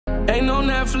Ain't no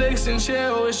Netflix and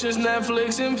chill, it's just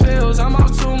Netflix and pills. I'm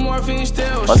off to morphine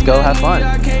still. Let's go have fun.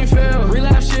 I can't feel.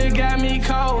 Relapse shit got me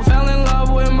cold. Fell in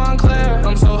love with Montclair.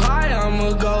 I'm so high, I'm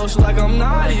a ghost, like I'm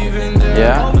not even there.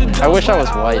 Yeah, I wish I was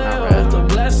white, not red. The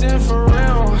blessing for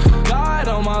real. God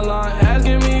on my line,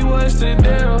 asking me what's the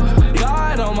deal.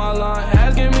 God on my line,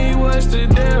 asking me what's the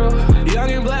deal.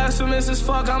 Young and blasphemous as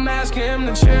fuck, I'm asking him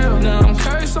to chill. Now I'm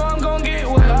cursed, so I'm gonna get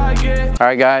what I get. All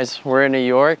right, guys, we're in New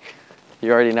York.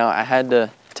 You already know I had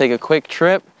to take a quick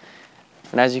trip.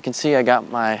 And as you can see, I got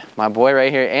my boy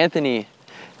right here, Anthony.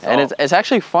 And it's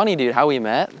actually funny, dude, how we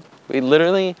met. We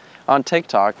literally, on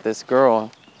TikTok, this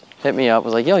girl hit me up,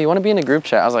 was like, yo, you wanna be in a group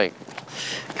chat? I was like,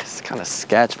 it's kind of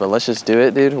sketch, but let's just do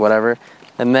it, dude, whatever.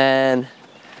 And then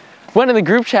went in the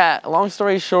group chat. Long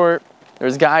story short,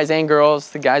 there's guys and girls.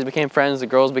 The guys became friends, the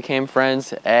girls became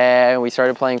friends, and we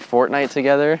started playing Fortnite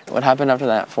together. What happened after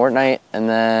that? Fortnite, and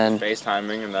then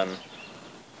FaceTiming, and then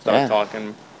started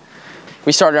talking.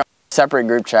 We started a separate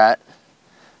group chat,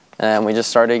 and we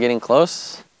just started getting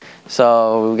close.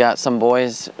 So we got some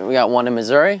boys. We got one in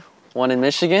Missouri, one in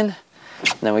Michigan,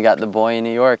 and then we got the boy in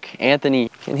New York,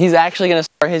 Anthony. And he's actually gonna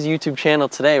start his YouTube channel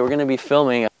today. We're gonna be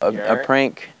filming a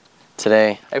prank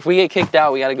today. If we get kicked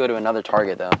out, we gotta go to another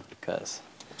Target though, because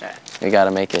we gotta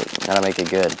make it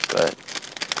good. But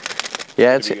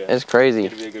yeah, it's crazy.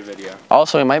 It'll be a good video.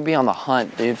 Also, we might be on the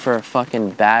hunt, dude, for a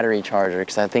fucking battery charger,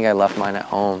 because I think I left mine at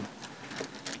home.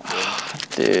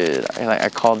 Dude, I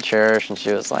called Cherish and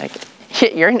she was like,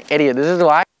 you're an idiot. This is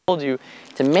why I told you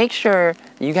to make sure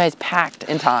you guys packed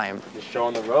in time. Just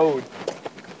showing the road.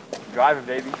 Driving,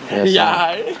 baby.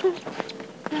 Yes,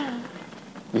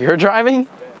 You're driving?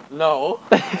 No.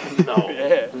 No.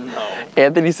 Yeah. No.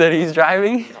 Anthony said he's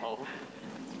driving? No.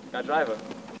 Got driver.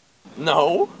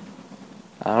 No.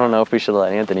 I don't know if we should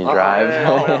let Anthony drive.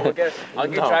 I'll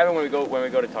get driving when we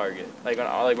go to Target. Like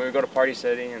when we go to Party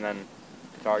City and then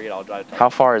to Target, I'll drive to Target. How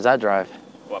far is that drive?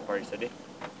 What, Party City?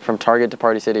 From Target to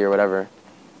Party City or whatever.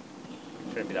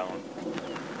 Shouldn't be that one.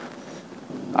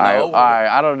 All right,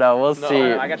 I don't know. We'll see.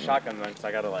 I got shotgun then, so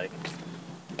I gotta like.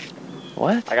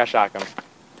 What? I got shotgun.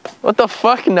 What the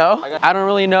fuck? No. I don't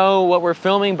really know what we're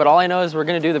filming, but all I know is we're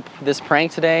gonna do this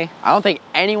prank today. I don't think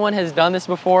anyone has done this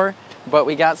before, but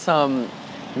we got some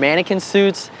mannequin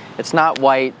suits. It's not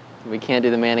white. We can't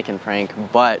do the mannequin prank,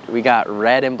 but we got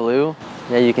red and blue.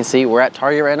 Yeah, you can see we're at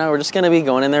Target right now. We're just gonna be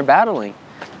going in there battling.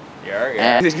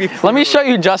 Yeah. Let me show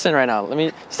you Justin right now. Let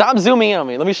me stop zooming in on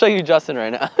me. Let me show you Justin right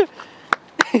now.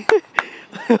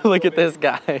 Look at this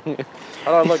guy.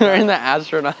 He's wearing the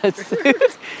astronaut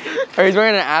suit. Or he's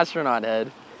wearing an astronaut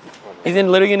head. He's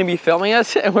literally gonna be filming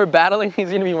us and we're battling.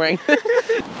 He's gonna be wearing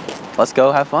Let's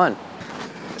go have fun.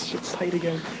 This shit's tight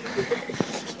again.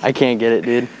 I can't get it,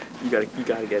 dude. You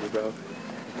gotta get it, bro.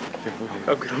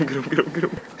 I'm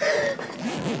good.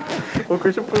 Well,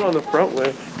 Christian put it on the front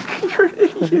way. You're an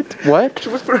idiot. What? She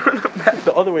was put it on the back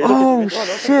the other way. Oh,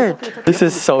 shit. This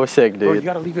is so sick, dude. Bro, you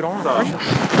gotta leave it on.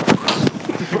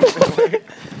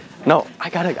 No, I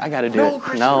gotta do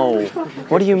it. No.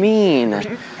 What do you mean?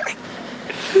 Okay.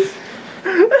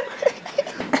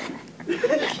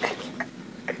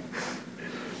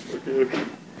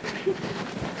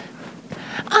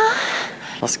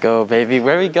 Let's go, baby.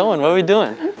 Where are we going? What are we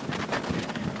doing?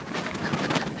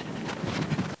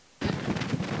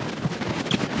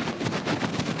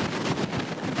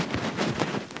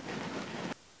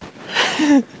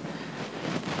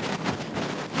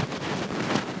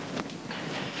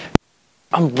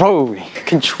 I'm rolling,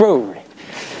 controlling.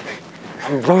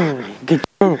 I'm rolling,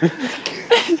 controlling.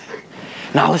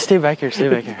 Nah, let's stay back here, stay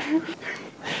back here.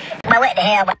 What the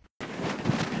hell?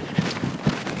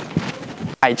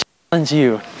 I challenge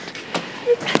you.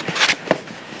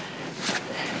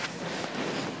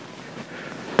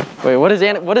 Wait, what does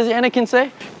Anakin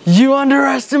say? You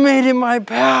underestimated my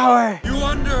power. You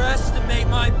underestimate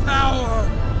my power.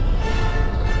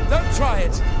 Don't try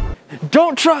it.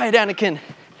 Don't try it, Anakin.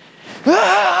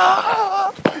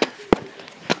 Ah!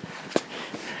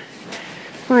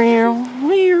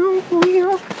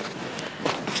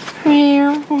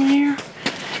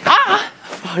 Ah!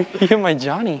 Fuck, you're my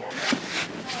Johnny.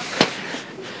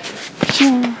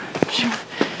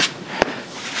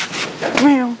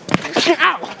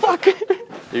 Ow, fuck.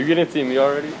 You gonna see me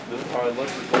already? This is how I look.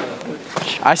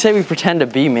 I say we pretend to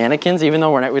be mannequins, even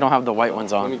though we don't have the white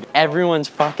ones on. Everyone's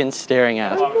fucking staring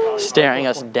at us, staring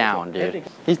us down, dude.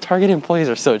 These Target employees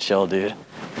are so chill, dude.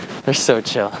 They're so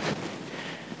chill.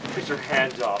 Put your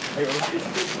hands off.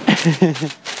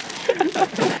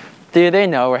 Dude, they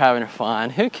know we're having fun.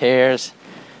 Who cares?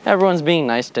 Everyone's being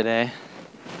nice today.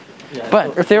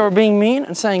 But if they were being mean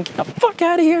and saying, get the fuck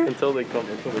out of here. Until they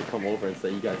come over and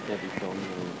say, you guys can't be filming.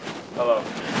 Hello.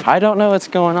 I don't know what's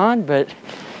going on, but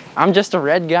I'm just a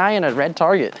red guy in a red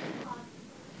Target.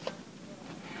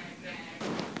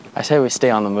 I say we stay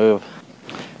on the move.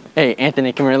 Hey,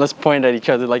 Anthony, come here. Let's point at each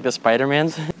other like the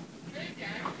Spider-Mans.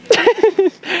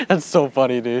 That's so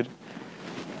funny, dude.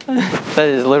 That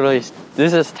is literally,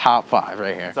 this is top 5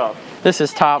 right here. What's up? This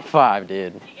is top 5,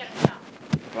 dude.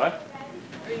 What?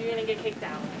 Or you're gonna get kicked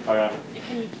out. Oh, yeah.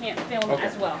 And you can't film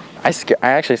as well. I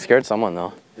actually scared someone,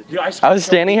 though. Yeah, I was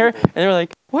standing here, and they were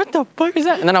like, what the fuck is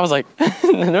that? And then I was like,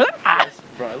 and they're like, ah.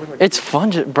 Bro, I look like It's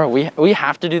fun, bro. We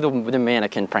have to do the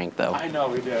mannequin prank, though. I know,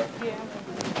 we do.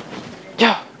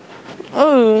 Yeah.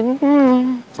 Oh.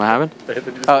 What happened?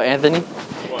 Oh, Anthony.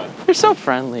 What? You're so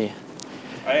friendly.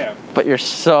 I am. But you're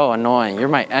so annoying. You're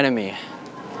my enemy.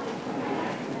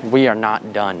 We are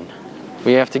not done.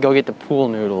 We have to go get the pool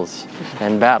noodles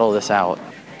and battle this out.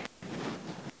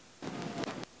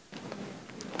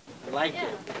 I like it.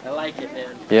 I like it,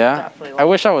 man. Yeah? I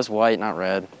wish I was white, not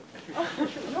red.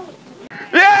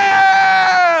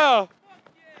 Yeah!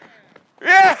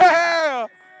 Yeah!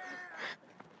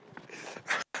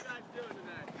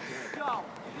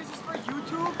 This is for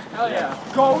YouTube? Hell yeah.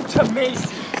 Go to Macy's.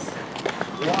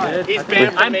 He's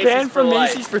banned I'm banned from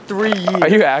Macy's for 3 years. Are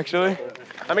you actually?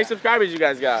 How many subscribers you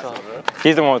guys got?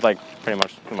 He's the one with like pretty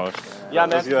much the most. Yeah,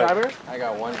 man, subscriber? I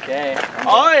got 1K.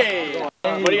 Oi!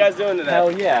 What are you guys doing today?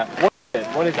 Hell yeah. What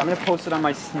is it? I'm gonna post it on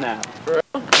my Snap.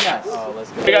 Yes. Oh,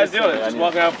 let's go. What are you guys doing? Just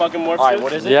walking around fucking morph suits? Alright,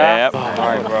 what is it? Yeah.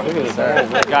 Alright, bro. I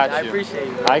got you. I appreciate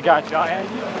it. I got you.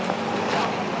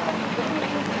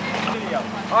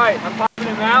 Alright, I'm popping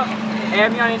him out.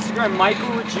 Add me on Instagram, Michael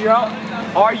Ruggiero,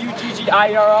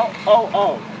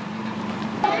 RUGGIRLOO.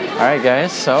 Alright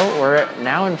guys, so we're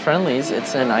now in Friendly's.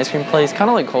 It's an ice cream place, kind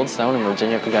of like Cold Stone in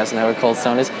Virginia, if you guys know what Cold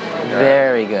Stone is.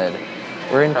 Very good.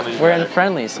 We're in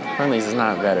Friendly's. Friendly's is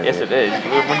not better. Yes, dude. it is.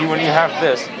 When you have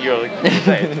this, you're like, it's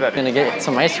better. Gonna get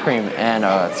some ice cream and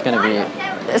it's gonna be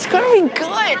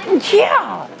good.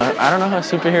 Yeah. I don't know how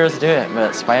superheroes do it,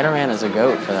 but Spider-Man is a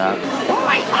goat for that.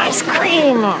 My ice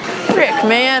cream, Rick,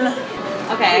 man.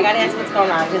 Okay, I gotta ask what's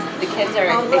going on because the kids are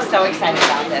so excited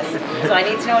about this. So I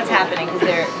need to know what's happening because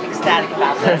they're ecstatic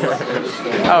about this.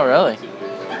 Oh really?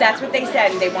 That's what they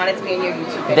said, and they wanted to be in your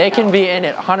YouTube video. They can be in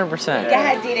it 100%. Go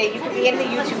ahead, Dita, you can be in the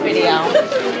YouTube video.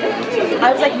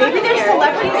 I was like, maybe there's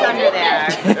celebrities under there.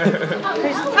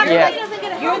 Yeah.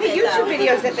 You're the YouTube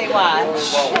videos that they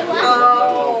watch.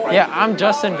 Oh. Yeah, I'm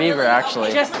Justin Bieber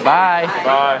actually. Bye.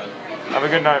 Bye. Have a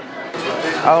good night.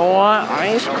 I want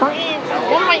ice cream.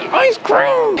 I want my ice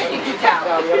cream.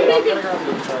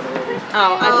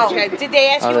 Oh, okay. Did they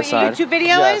ask you what your YouTube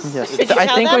video is? Yes. Did you I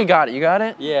tell think them? we got it. You got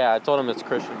it? Yeah, I told him it's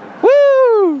Christian.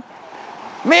 Woo!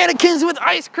 Mannequins with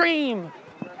ice cream.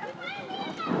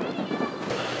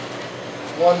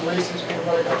 One Reese's peanut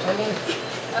butter cup sundae.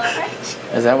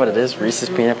 Is that what it is? Reese's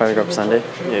peanut butter cup sundae?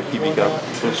 Yeah, PB cup.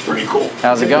 It's pretty cool.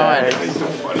 How's it going?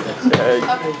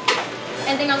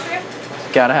 Anything else for you?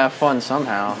 Gotta have fun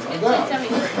somehow.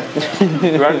 $8.73.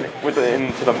 We ran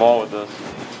into the mall with this.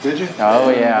 Did you? Oh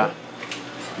yeah.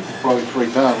 Probably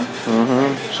 3 pounds.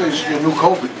 Mm-hmm. So it's your new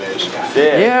COVID mask.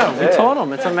 Yeah, we told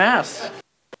them it's a mask.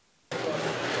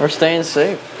 We're staying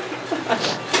safe.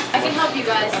 I can help you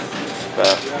guys.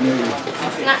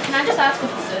 Can I just ask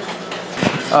what this is?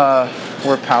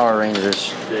 We're Power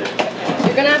Rangers. You're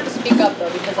gonna have to speak up though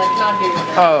because I cannot hear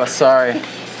you. Oh, sorry.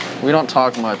 We don't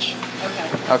talk much. Okay.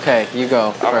 Okay, you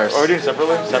go first. Are we doing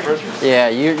separately? Separate? Yeah,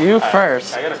 you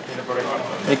first. I got a peanut butter cup.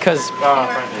 Because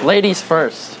ladies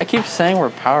first. I keep saying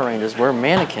we're Power Rangers. We're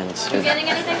mannequins. You getting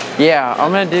anything? Yeah,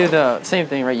 I'm gonna do the same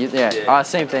thing, right? Yeah,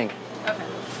 same thing. Okay.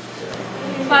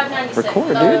 $5.96. Record,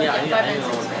 dude. Yeah,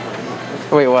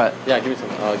 $5.96. Wait, what? Yeah, give me some.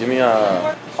 Give me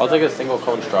a. I'll take a single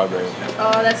cone strawberry.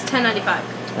 Oh, that's $10.95.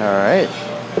 All right.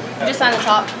 Just sign the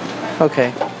top.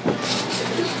 Okay.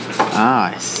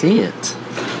 Ah, I see it.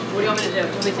 What do you want me to do?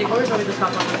 Want me to take orders or want me to just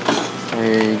hop on?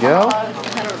 There you go. I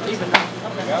don't even know.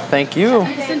 Thank you.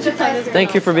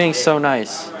 Thank you for being so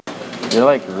nice. You're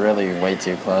like really way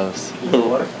too close.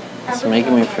 It's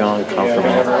making me feel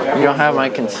uncomfortable. You don't have my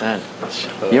consent.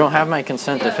 You don't have my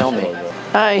consent to film me.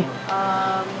 Hi.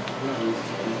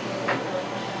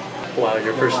 Wow,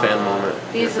 your first fan moment.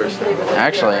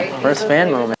 Actually, first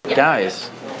fan moment, guys.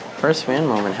 First fan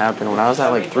moment happened when I was at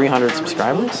like 300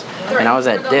 subscribers, and I was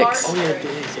at Dick's.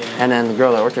 And then the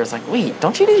girl that worked there was like, "Wait,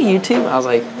 don't you do YouTube?" I was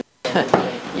like,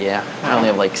 "Yeah, I only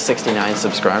have like 69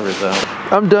 subscribers though."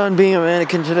 I'm done being a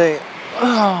mannequin today.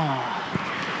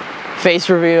 Face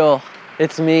reveal.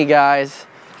 It's me, guys.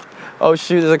 Oh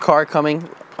shoot, there's a car coming.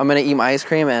 I'm gonna eat my ice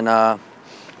cream and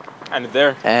And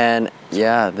there. And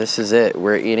yeah, this is it.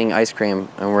 We're eating ice cream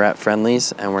and we're at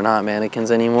Friendly's and we're not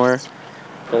mannequins anymore.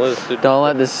 Don't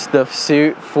let this stuff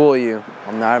suit fool you.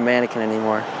 I'm not a mannequin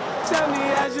anymore. Tell me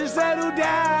as you settle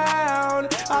down,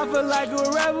 I feel like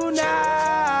a rebel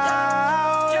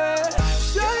now.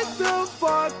 Shut the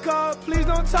fuck up, please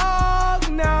don't talk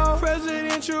now.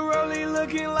 Presidential rollie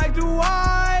looking like the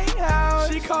White House.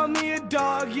 She called me a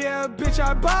dog, yeah, bitch,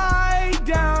 I bite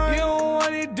down. You don't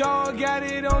want it, dog, got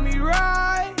it on me right.